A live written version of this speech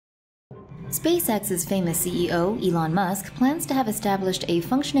SpaceX's famous CEO, Elon Musk, plans to have established a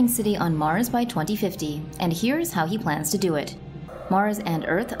functioning city on Mars by 2050, and here's how he plans to do it. Mars and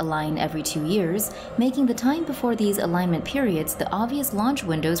Earth align every 2 years, making the time before these alignment periods the obvious launch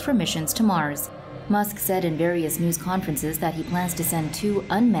windows for missions to Mars. Musk said in various news conferences that he plans to send 2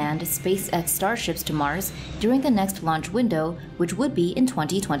 unmanned SpaceX Starships to Mars during the next launch window, which would be in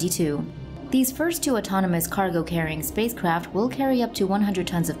 2022. These first 2 autonomous cargo-carrying spacecraft will carry up to 100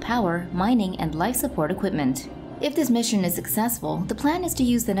 tons of power, mining, and life support equipment. If this mission is successful, the plan is to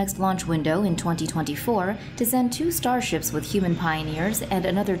use the next launch window in 2024 to send 2 Starships with human pioneers and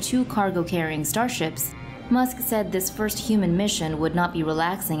another 2 cargo-carrying Starships. Musk said this first human mission would not be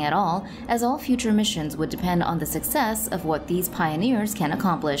relaxing at all, as all future missions would depend on the success of what these pioneers can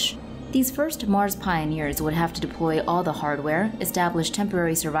accomplish. These first Mars pioneers would have to deploy all the hardware, establish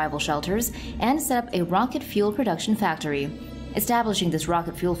temporary survival shelters, and set up a rocket fuel production factory. Establishing this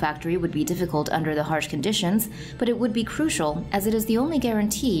rocket fuel factory would be difficult under the harsh conditions, but it would be crucial as it is the only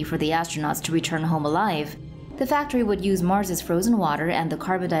guarantee for the astronauts to return home alive. The factory would use Mars's frozen water and the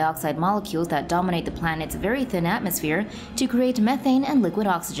carbon dioxide molecules that dominate the planet's very thin atmosphere to create methane and liquid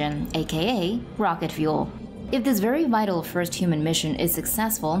oxygen, aka rocket fuel. If this very vital first human mission is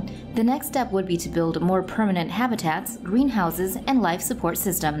successful, the next step would be to build more permanent habitats, greenhouses, and life support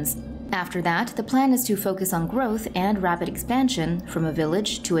systems. After that, the plan is to focus on growth and rapid expansion from a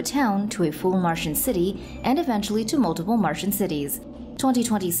village to a town to a full Martian city and eventually to multiple Martian cities.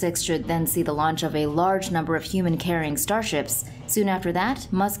 2026 should then see the launch of a large number of human-carrying starships. Soon after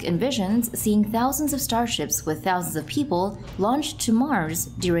that, Musk envisions seeing thousands of starships with thousands of people launched to Mars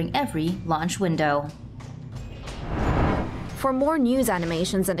during every launch window. For more news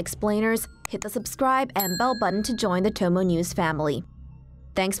animations and explainers, hit the subscribe and bell button to join the TomoNews family.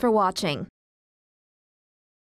 Thanks for watching.